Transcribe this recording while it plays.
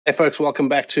Hey folks, welcome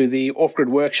back to the Offgrid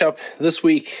workshop. This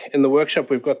week in the workshop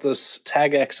we've got this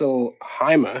tag axle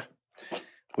Hymer,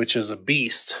 which is a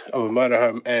beast of a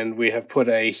motorhome, and we have put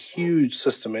a huge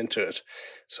system into it.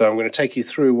 So I'm going to take you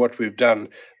through what we've done.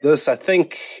 This I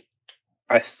think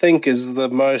is the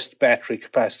most battery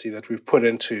capacity that we've put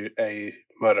into a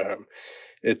motorhome.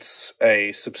 It's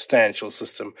a substantial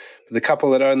system. The couple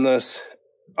that own this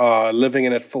are living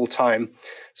in it full time,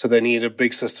 so they need a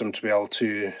big system to be able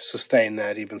to sustain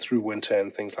that even through winter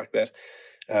and things like that.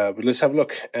 But let's have a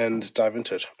look and dive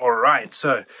into it. All right,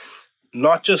 so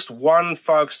not just one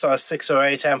Fogstar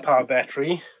 608 amp hour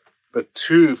battery, but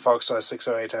two Fogstar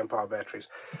 608 amp hour batteries.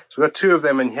 So we've got two of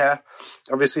them in here.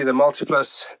 Obviously the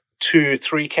Multiplus 2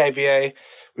 3 kVA.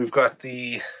 We've got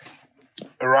the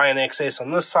Orion XS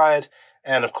on this side,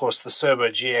 and of course the Serbo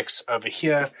GX over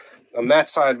here. On that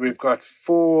side, we've got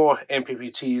 4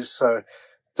 MPPTs, so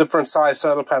different size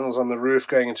solar panels on the roof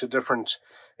going into different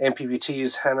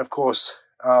MPPTs, and of course,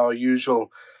 our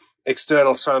usual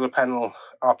external solar panel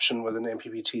option with an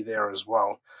MPPT there as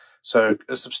well. So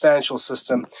a substantial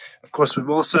system. Of course, we've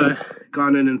also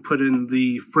gone in and put in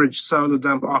the fridge solar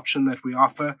dump option that we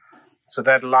offer. So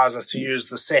that allows us to use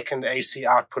the second AC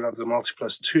output of the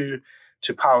Multiplus 2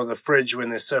 to power the fridge when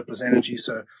there's surplus energy.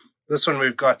 So this one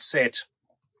we've got set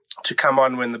to come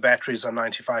on when the batteries are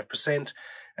 95%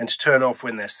 and to turn off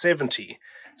when they're 70.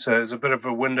 So there's a bit of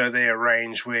a window there,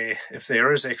 range, where if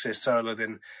there is excess solar,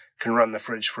 then can run the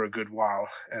fridge for a good while.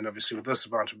 And obviously with this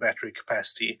amount of battery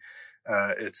capacity,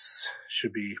 it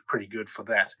should be pretty good for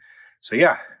that. So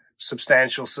yeah,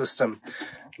 substantial system,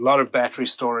 a lot of battery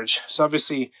storage. So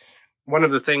obviously one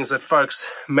of the things that folks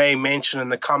may mention in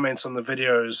the comments on the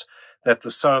videos that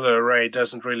the solar array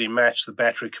doesn't really match the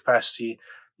battery capacity.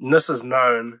 And this is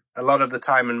known. A lot of the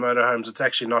time in motorhomes, it's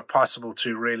actually not possible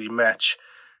to really match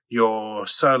your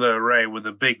solar array with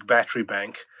a big battery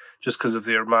bank just because of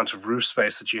the amount of roof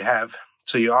space that you have.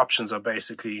 So your options are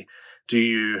basically, do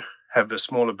you have a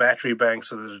smaller battery bank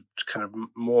so that it kind of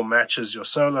more matches your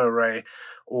solar array,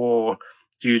 or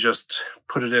do you just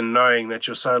put it in knowing that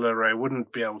your solar array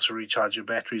wouldn't be able to recharge your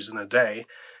batteries in a day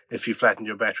if you flattened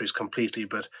your batteries completely?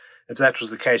 But if that was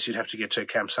the case, you'd have to get to a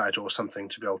campsite or something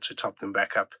to be able to top them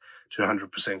back up to 100%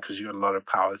 because you've got a lot of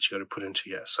power that you got to put into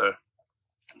here. So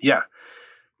yeah,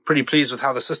 pretty pleased with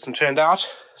how the system turned out.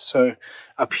 So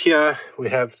up here we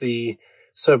have the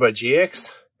Serbo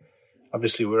GX.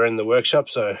 Obviously we're in the workshop,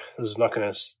 so this is not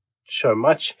going to show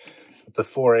much. The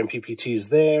 4 MPPTs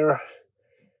there,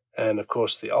 and of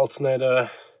course the alternator,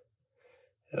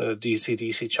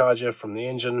 DC-DC charger from the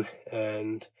engine,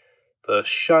 and the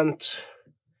shunt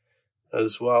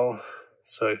as well.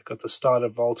 So got the starter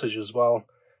voltage as well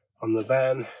on the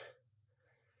van.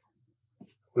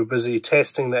 We're busy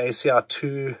testing the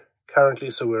ACR2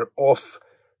 currently, so we're off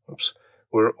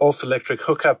electric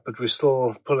hookup, but we're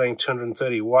still pulling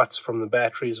 230 watts from the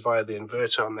batteries via the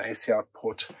inverter on the ACR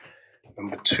port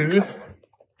number 2.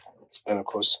 And of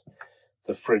course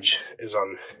the fridge is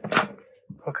on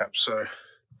hookup. So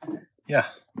yeah,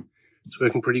 it's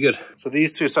working pretty good. So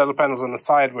these 2 solar panels on the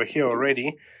side were here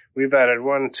already. We've added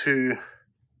 1, 2,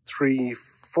 3,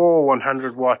 4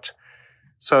 100 watt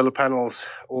solar panels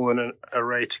all in an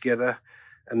array together,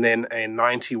 and then a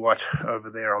 90 watt over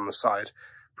there on the side.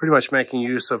 Pretty much making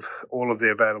use of all of the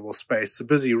available space. It's a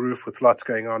busy roof with lots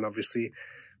going on, obviously,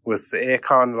 with the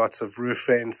aircon, lots of roof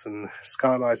vents and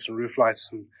skylights and roof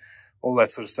lights and all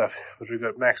that sort of stuff. But we've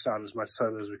got maxed out as much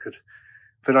solar as we could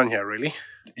fit on here, really.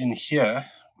 In here,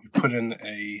 we put in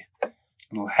a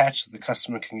little hatch that the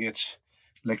customer can get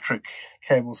electric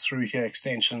cables through here,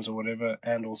 extensions or whatever,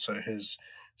 and also his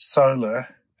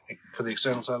solar for the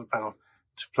external solar panel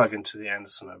to plug into the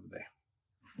Anderson over there.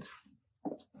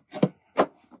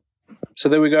 So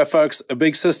there we go, folks. A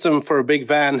big system for a big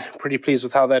van. Pretty pleased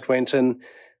with how that went in.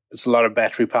 It's a lot of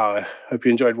battery power. Hope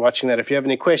you enjoyed watching that. If you have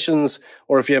any questions,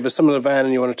 or if you have a similar van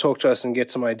and you want to talk to us and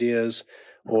get some ideas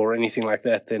or anything like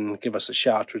that, then give us a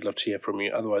shout. We'd love to hear from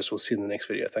you. Otherwise, we'll see you in the next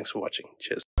video. Thanks for watching.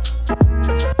 Cheers.